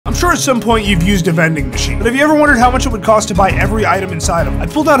I'm sure at some point you've used a vending machine, but have you ever wondered how much it would cost to buy every item inside of them? I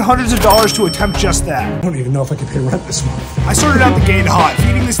pulled out hundreds of dollars to attempt just that. I don't even know if I can pay rent this month. I started out the gate hot,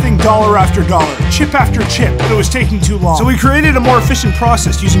 feeding this thing dollar after dollar, chip after chip, but it was taking too long. So we created a more efficient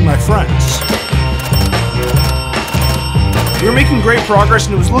process using my friends. We were making great progress,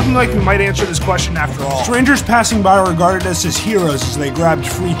 and it was looking like we might answer this question after all. Strangers passing by regarded us as heroes as they grabbed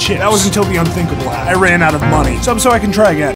free chips. That was until the unthinkable happened. I ran out of money. So I can try again.